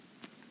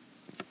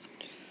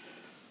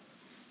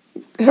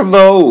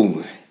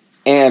Hello,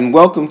 and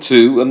welcome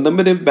to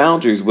Unlimited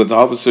Boundaries with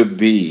Officer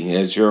B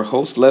as your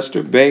host,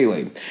 Lester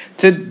Bailey.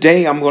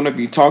 Today, I'm going to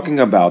be talking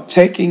about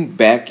taking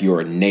back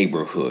your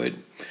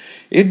neighborhood.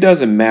 It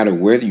doesn't matter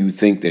whether you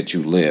think that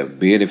you live,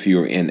 be it if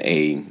you're in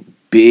a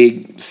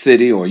big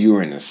city or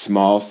you're in a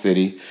small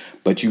city,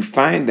 but you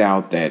find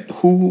out that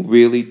who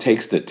really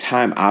takes the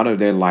time out of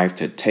their life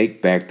to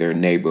take back their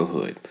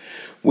neighborhood.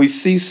 We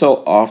see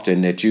so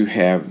often that you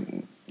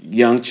have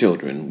young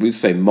children, we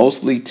say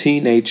mostly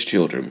teenage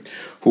children,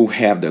 who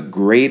have the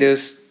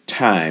greatest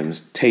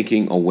times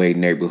taking away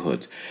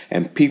neighborhoods.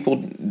 And people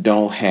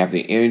don't have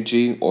the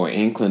energy or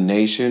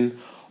inclination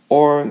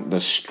or the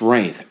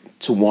strength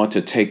to want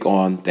to take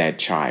on that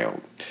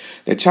child.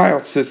 The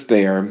child sits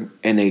there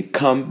and they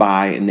come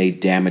by and they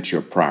damage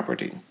your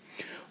property,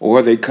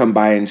 or they come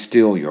by and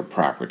steal your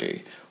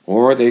property,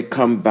 or they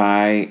come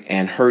by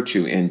and hurt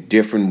you in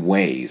different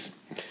ways.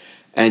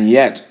 And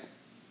yet,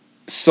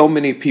 so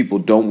many people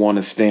don't want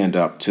to stand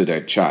up to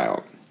their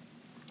child.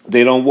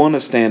 They don't want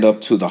to stand up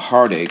to the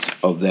heartaches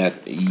of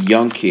that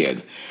young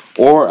kid.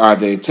 Or are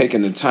they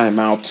taking the time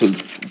out to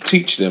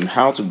teach them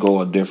how to go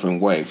a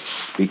different way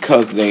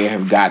because they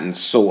have gotten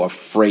so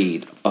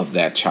afraid of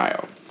that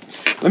child?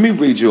 Let me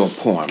read you a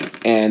poem.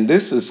 And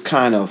this is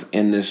kind of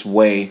in this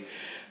way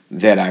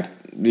that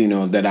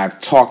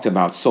I've talked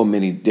about so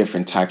many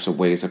different types of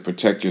ways to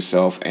protect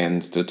yourself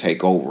and to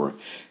take over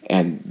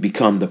and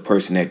become the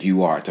person that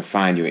you are, to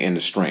find your inner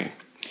strength.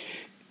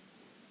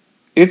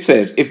 It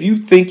says, if you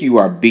think you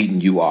are beaten,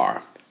 you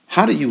are.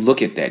 How do you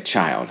look at that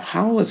child?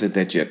 How is it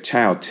that your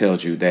child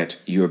tells you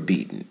that you're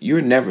beaten? You're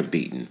never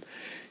beaten.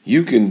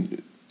 You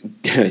can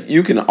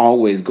you can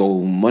always go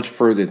much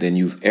further than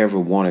you've ever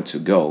wanted to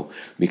go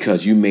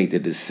because you made the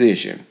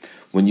decision.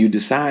 When you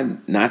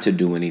decide not to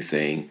do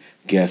anything,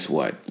 guess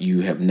what?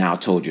 You have now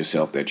told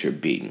yourself that you're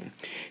beaten.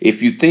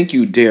 If you think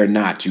you dare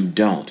not, you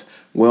don't.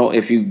 Well,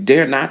 if you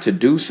dare not to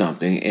do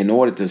something in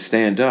order to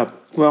stand up,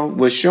 well,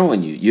 we're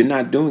showing you you're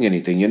not doing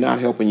anything. You're not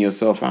helping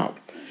yourself out.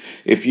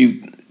 If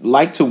you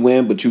like to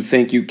win but you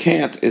think you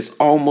can't, it's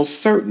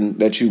almost certain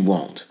that you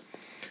won't.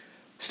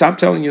 Stop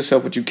telling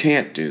yourself what you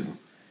can't do.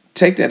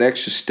 Take that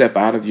extra step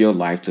out of your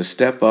life to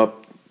step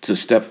up, to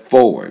step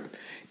forward.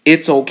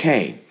 It's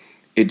okay.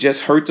 It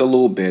just hurts a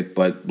little bit,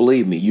 but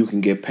believe me, you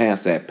can get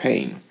past that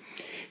pain.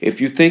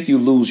 If you think you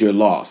lose, your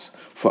loss.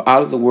 For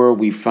out of the world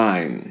we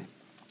find,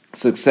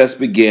 success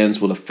begins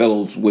with a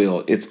fellow's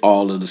will. It's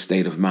all of the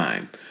state of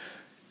mind.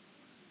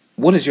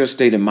 What is your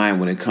state of mind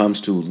when it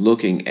comes to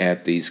looking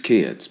at these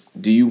kids?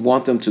 Do you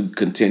want them to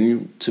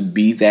continue to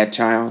be that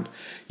child?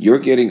 You're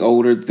getting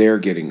older, they're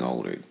getting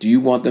older. Do you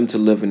want them to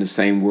live in the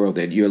same world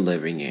that you're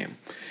living in?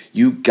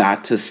 You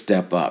got to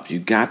step up. You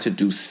got to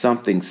do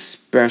something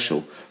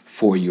special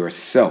for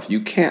yourself.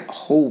 You can't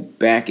hold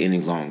back any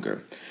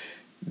longer.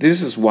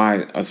 This is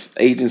why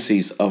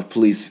agencies of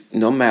police,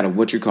 no matter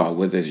what you call it,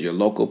 whether it's your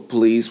local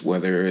police,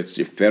 whether it's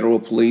your federal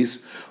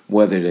police,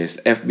 whether it's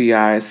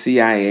FBI,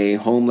 CIA,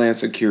 Homeland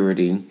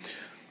Security,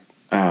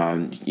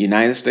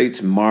 United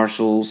States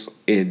Marshals,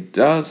 it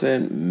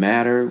doesn't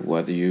matter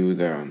whether you're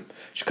the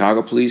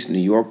Chicago Police, New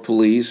York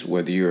Police,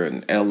 whether you're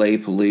an LA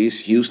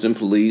Police, Houston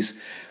Police,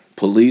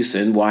 police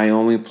in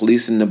Wyoming,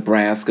 police in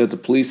Nebraska, the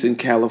police in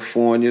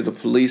California, the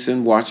police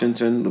in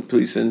Washington, the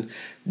police in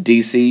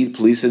D.C.,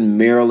 police in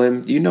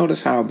Maryland. You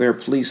notice how there are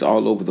police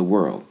all over the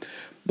world.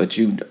 But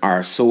you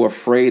are so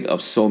afraid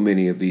of so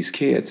many of these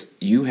kids,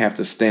 you have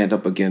to stand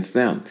up against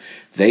them.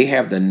 They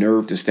have the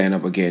nerve to stand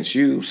up against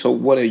you, so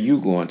what are you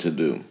going to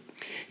do?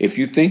 If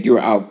you think you're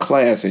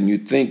outclassed and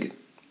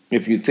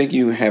if you think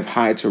you have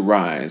high to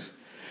rise,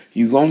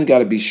 you've only got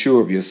to be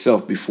sure of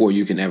yourself before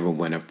you can ever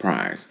win a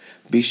prize.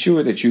 Be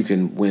sure that you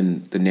can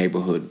win the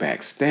neighborhood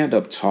back. Stand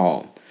up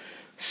tall.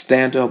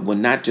 Stand up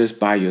when not just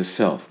by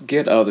yourself.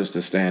 Get others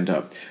to stand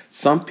up.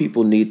 Some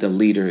people need the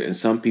leader and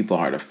some people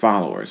are the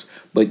followers.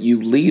 But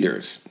you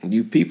leaders,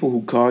 you people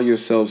who call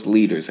yourselves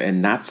leaders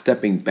and not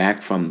stepping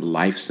back from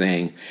life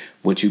saying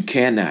what you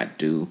cannot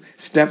do,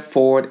 step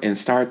forward and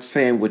start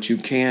saying what you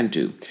can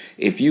do.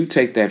 If you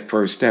take that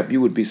first step,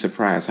 you would be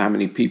surprised how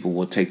many people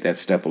will take that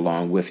step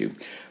along with you.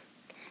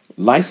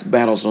 Life's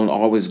battles don't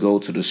always go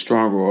to the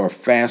stronger or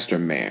faster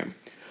man.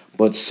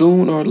 But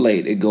soon or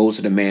late, it goes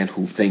to the man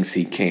who thinks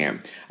he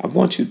can. I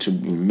want you to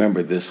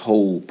remember this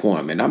whole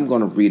poem, and I'm going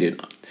to read it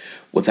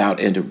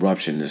without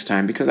interruption this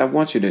time because I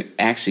want you to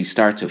actually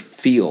start to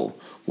feel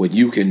what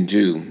you can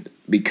do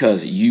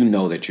because you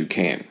know that you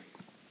can.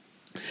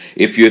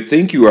 If you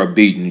think you are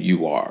beaten,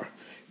 you are.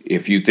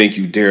 If you think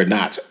you dare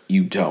not,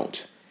 you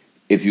don't.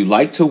 If you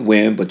like to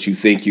win but you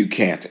think you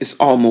can't, it's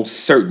almost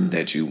certain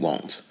that you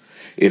won't.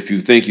 If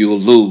you think you'll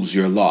lose,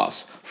 you're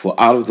lost. For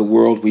out of the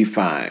world we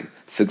find,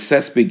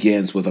 success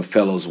begins with a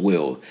fellow's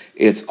will.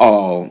 It's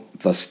all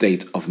the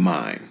state of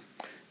mind.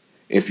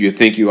 If you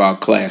think you are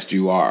outclassed,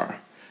 you are.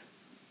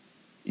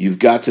 You've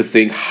got to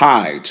think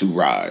high to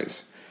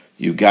rise.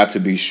 You've got to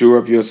be sure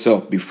of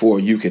yourself before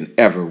you can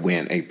ever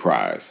win a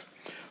prize.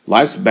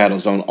 Life's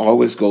battles don't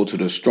always go to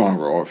the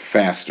stronger or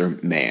faster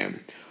man.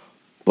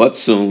 But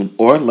soon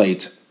or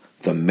late,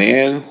 The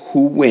man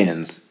who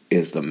wins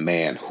is the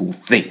man who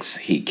thinks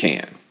he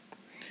can.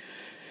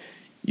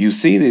 You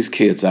see these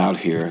kids out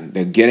here,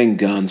 they're getting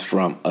guns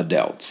from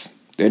adults.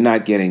 They're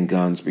not getting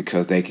guns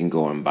because they can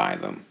go and buy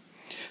them.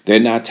 They're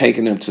not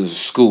taking them to the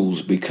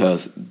schools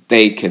because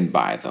they can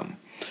buy them.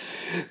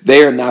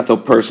 They are not the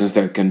persons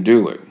that can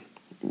do it.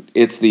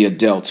 It's the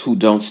adults who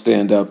don't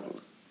stand up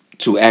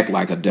to act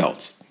like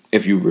adults.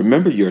 If you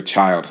remember your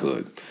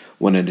childhood,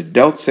 when an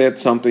adult said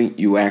something,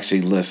 you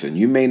actually listened.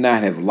 You may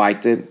not have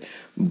liked it,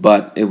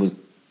 but it was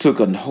took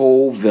a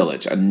whole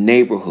village, a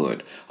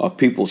neighborhood of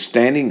people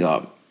standing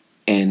up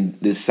and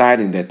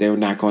deciding that they were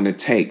not going to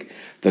take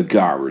the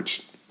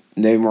garbage.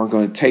 They weren't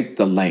going to take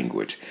the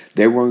language.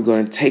 They weren't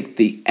going to take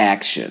the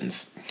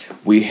actions.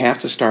 We have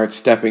to start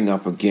stepping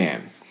up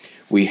again.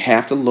 We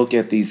have to look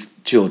at these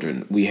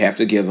children. We have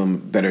to give them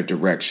better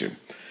direction.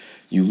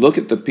 You look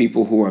at the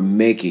people who are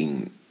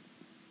making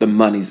the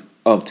monies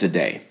of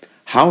today.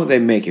 How are they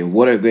making?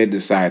 What have they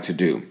decided to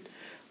do?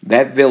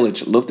 That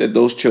village looked at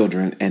those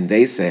children and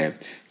they said,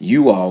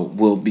 you all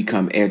will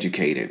become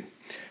educated.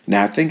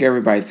 Now, I think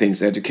everybody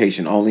thinks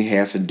education only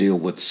has to deal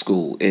with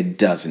school. It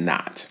does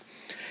not.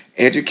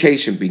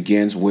 Education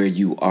begins where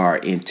you are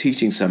in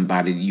teaching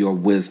somebody your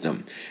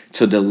wisdom,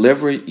 to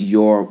deliver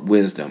your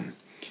wisdom.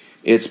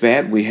 It's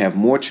bad we have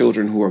more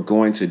children who are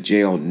going to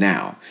jail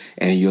now,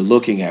 and you're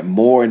looking at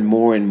more and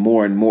more and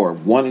more and more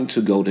wanting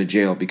to go to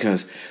jail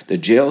because the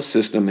jail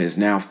system is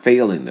now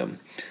failing them.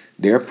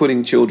 They're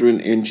putting children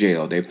in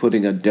jail. They're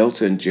putting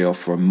adults in jail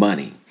for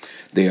money.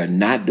 They are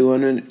not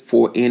doing it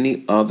for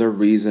any other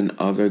reason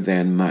other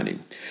than money.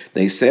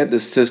 They said the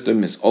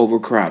system is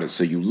overcrowded,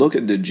 so you look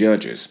at the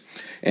judges,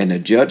 and the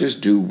judges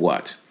do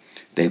what?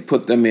 They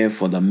put them in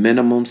for the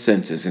minimum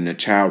sentence, and the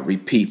child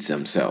repeats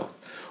himself.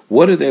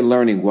 What are they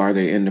learning while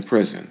they're in the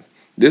prison?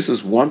 This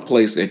is one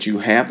place that you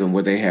have them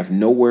where they have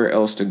nowhere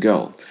else to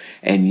go.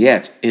 And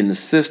yet, in the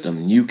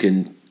system, you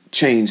can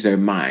change their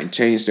mind,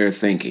 change their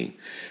thinking.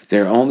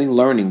 They're only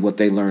learning what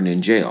they learn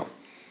in jail.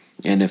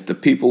 And if the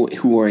people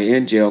who are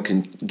in jail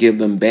can give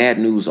them bad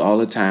news all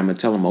the time and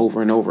tell them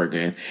over and over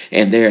again,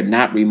 and they're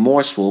not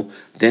remorseful,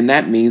 then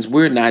that means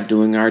we're not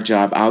doing our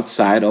job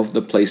outside of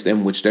the place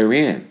in which they're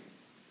in.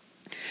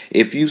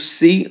 If you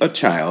see a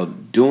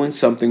child doing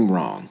something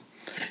wrong,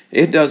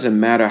 it doesn't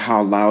matter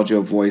how loud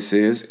your voice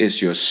is,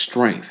 it's your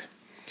strength.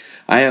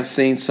 I have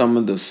seen some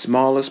of the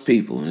smallest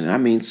people, and I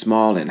mean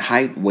small in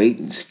height, weight,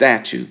 and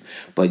stature,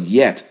 but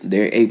yet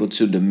they're able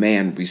to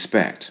demand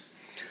respect.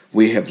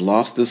 We have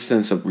lost the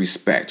sense of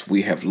respect.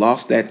 We have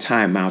lost that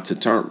time out to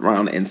turn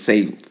around and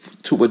say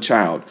to a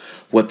child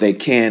what they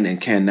can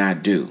and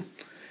cannot do.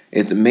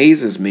 It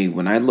amazes me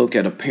when I look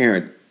at a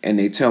parent and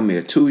they tell me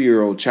a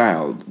 2-year-old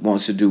child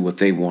wants to do what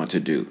they want to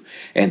do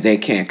and they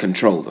can't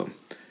control them.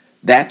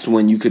 That's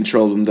when you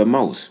control them the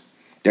most.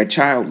 That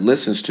child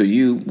listens to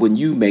you when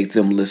you make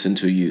them listen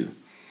to you.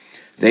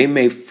 They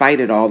may fight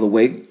it all the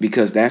way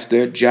because that's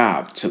their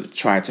job to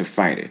try to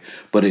fight it.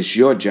 But it's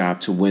your job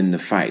to win the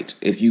fight.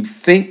 If you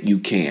think you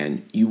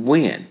can, you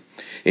win.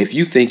 If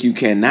you think you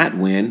cannot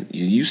win,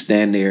 you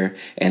stand there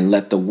and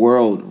let the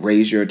world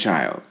raise your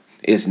child.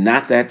 It's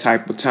not that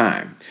type of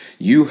time.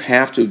 You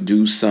have to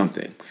do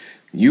something.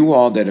 You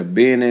all that are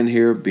being in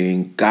here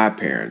being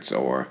godparents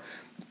or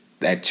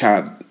that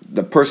child,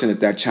 the person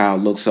that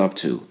child looks up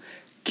to,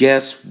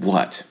 guess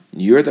what?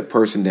 You're the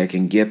person that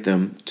can get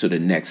them to the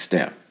next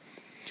step.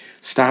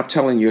 Stop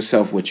telling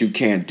yourself what you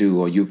can't do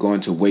or you're going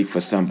to wait for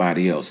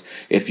somebody else.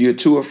 If you're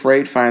too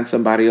afraid, find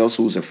somebody else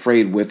who's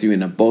afraid with you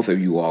and then both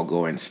of you all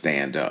go and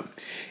stand up.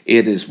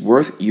 It is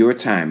worth your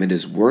time. It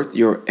is worth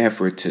your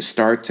effort to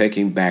start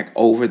taking back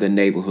over the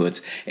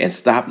neighborhoods and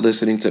stop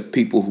listening to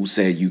people who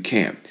say you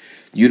can't.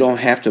 You don't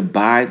have to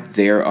buy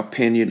their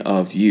opinion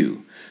of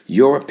you.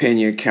 Your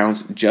opinion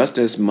counts just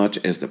as much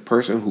as the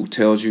person who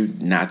tells you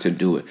not to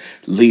do it.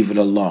 Leave it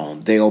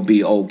alone. They'll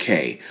be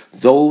okay.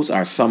 Those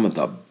are some of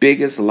the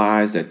biggest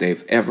lies that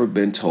they've ever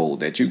been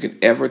told, that you can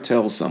ever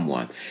tell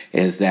someone,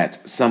 is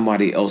that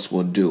somebody else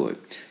will do it.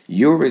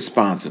 You're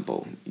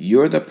responsible.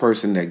 You're the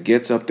person that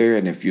gets up there,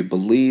 and if you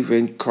believe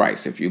in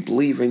Christ, if you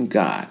believe in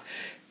God,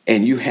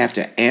 and you have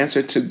to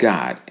answer to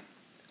God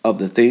of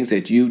the things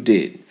that you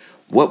did,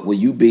 what will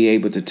you be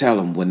able to tell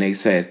them when they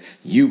said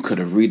you could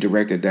have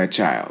redirected that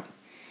child?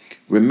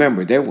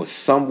 Remember, there was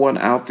someone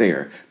out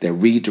there that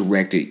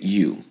redirected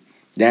you.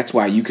 That's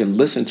why you can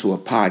listen to a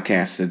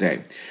podcast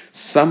today.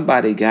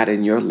 Somebody got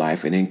in your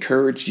life and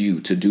encouraged you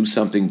to do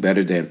something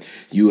better than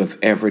you have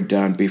ever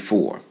done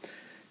before.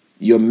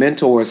 Your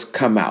mentors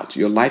come out.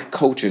 Your life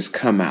coaches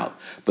come out.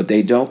 But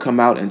they don't come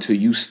out until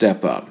you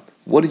step up.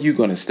 What are you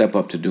going to step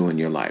up to do in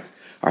your life?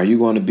 Are you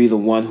going to be the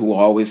one who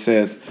always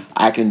says,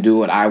 I can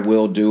do it, I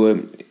will do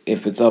it.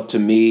 If it's up to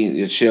me,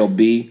 it shall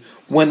be.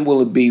 When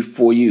will it be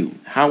for you?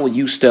 How will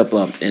you step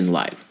up in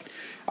life?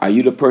 Are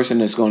you the person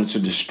that's going to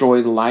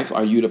destroy the life?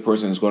 Are you the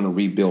person that's going to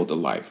rebuild the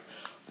life?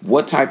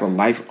 What type of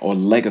life or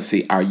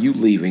legacy are you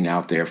leaving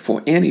out there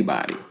for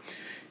anybody?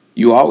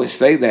 You always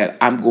say that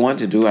I'm going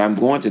to do it, I'm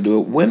going to do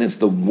it. When is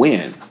the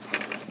when?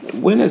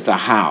 When is the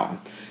how?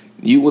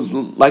 You would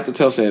like to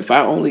tell, say, if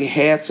I only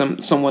had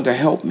someone to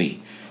help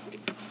me,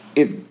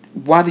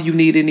 why do you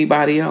need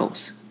anybody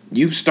else?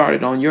 You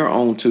started on your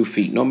own 2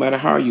 feet, no matter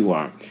how you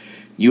are.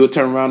 You will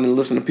turn around and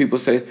listen to people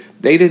say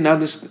they didn't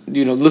understand.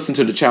 Listen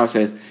to the child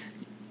says,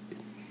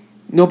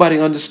 nobody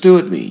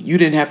understood me. You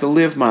didn't have to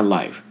live my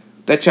life.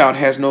 That child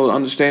has no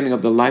understanding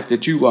of the life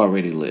that you've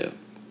already lived.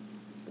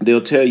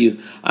 They'll tell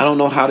you, I don't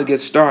know how to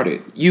get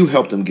started. You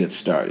help them get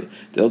started.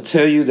 They'll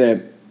tell you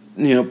that,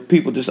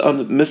 people just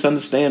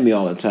misunderstand me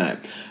all the time.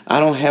 I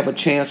don't have a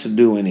chance to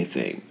do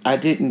anything. I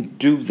didn't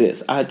do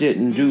this. I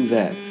didn't do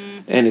that.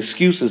 And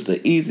excuse is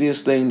the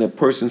easiest thing that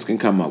persons can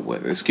come up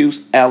with.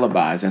 Excuse,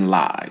 alibis, and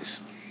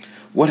lies.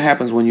 What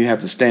happens when you have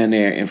to stand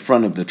there in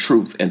front of the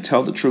truth and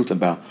tell the truth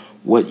about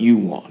what you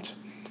want?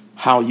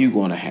 How you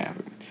going to have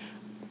it?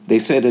 They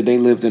said that they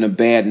lived in a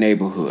bad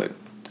neighborhood.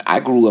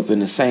 I grew up in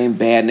the same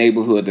bad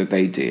neighborhood that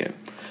they did.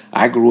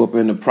 I grew up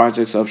in the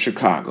projects of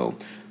Chicago.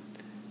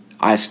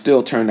 I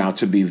still turned out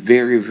to be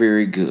very,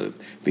 very good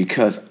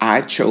because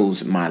I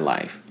chose my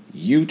life.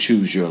 You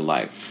choose your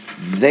life.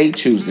 They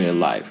choose their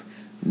life.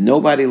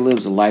 Nobody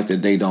lives a life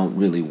that they don't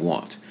really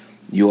want.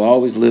 You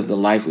always live the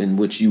life in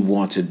which you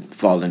want to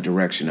fall in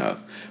direction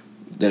of.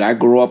 Did I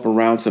grow up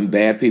around some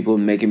bad people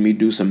making me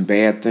do some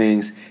bad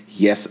things?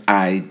 Yes,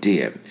 I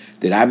did.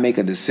 Did I make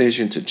a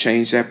decision to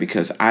change that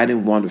because I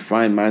didn't want to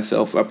find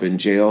myself up in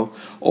jail,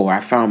 or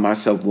I found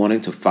myself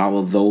wanting to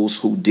follow those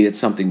who did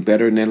something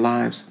better in their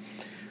lives?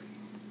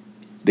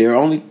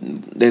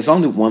 There's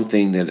only one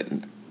thing that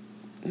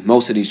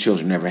most of these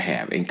children never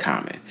have in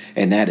common,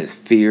 and that is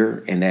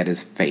fear and that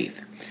is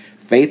faith.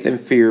 Faith and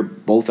fear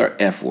both are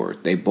F words.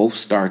 They both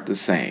start the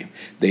same.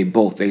 They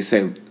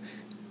say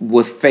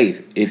with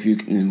faith, if you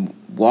can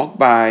walk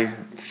by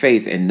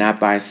faith and not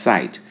by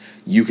sight,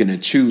 you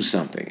can choose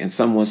something. And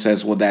someone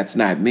says, well, that's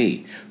not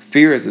me.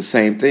 Fear is the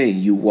same thing.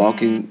 You're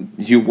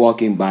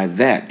walking by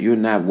that. You're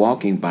not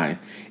walking by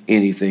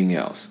anything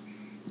else.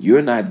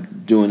 You're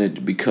not doing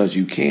it because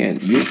you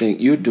can. You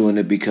think you're doing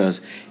it because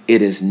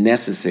it is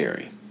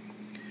necessary.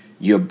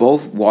 You're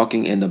both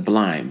walking in the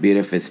blind, be it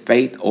if it's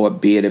faith or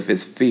be it if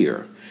it's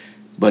fear.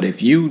 But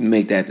if you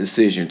make that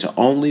decision to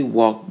only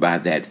walk by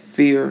that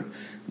fear,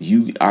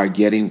 you are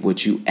getting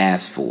what you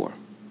asked for.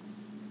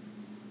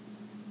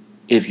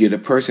 If you're the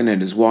person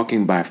that is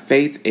walking by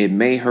faith, it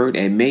may hurt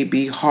and may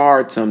be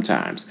hard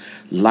sometimes.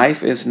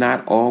 Life is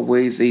not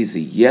always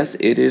easy. Yes,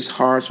 it is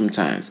hard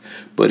sometimes.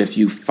 But if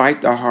you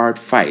fight the hard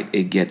fight,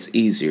 it gets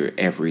easier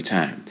every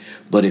time.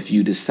 But if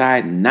you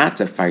decide not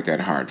to fight that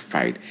hard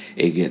fight,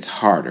 it gets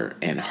harder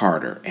and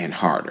harder and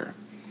harder.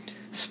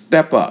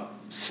 Step up,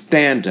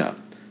 stand up,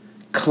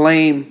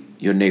 claim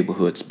your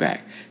neighborhoods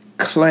back,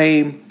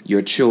 claim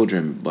your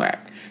children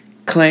back,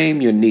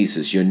 claim your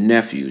nieces, your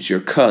nephews, your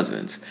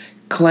cousins.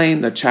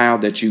 Claim the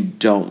child that you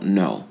don't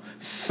know.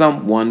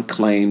 Someone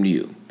claimed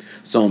you.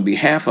 So on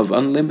behalf of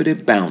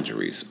Unlimited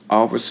Boundaries,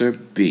 Officer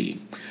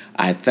B,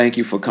 I thank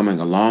you for coming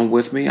along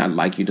with me. I'd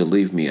like you to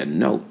leave me a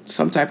note,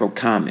 some type of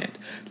comment.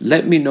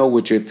 Let me know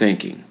what you're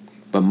thinking.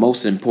 But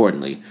most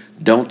importantly,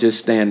 don't just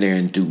stand there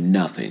and do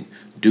nothing.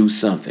 Do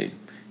something.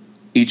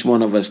 Each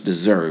one of us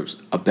deserves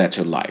a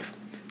better life.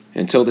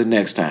 Until the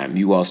next time,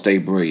 you all stay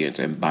brilliant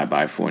and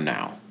bye-bye for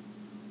now.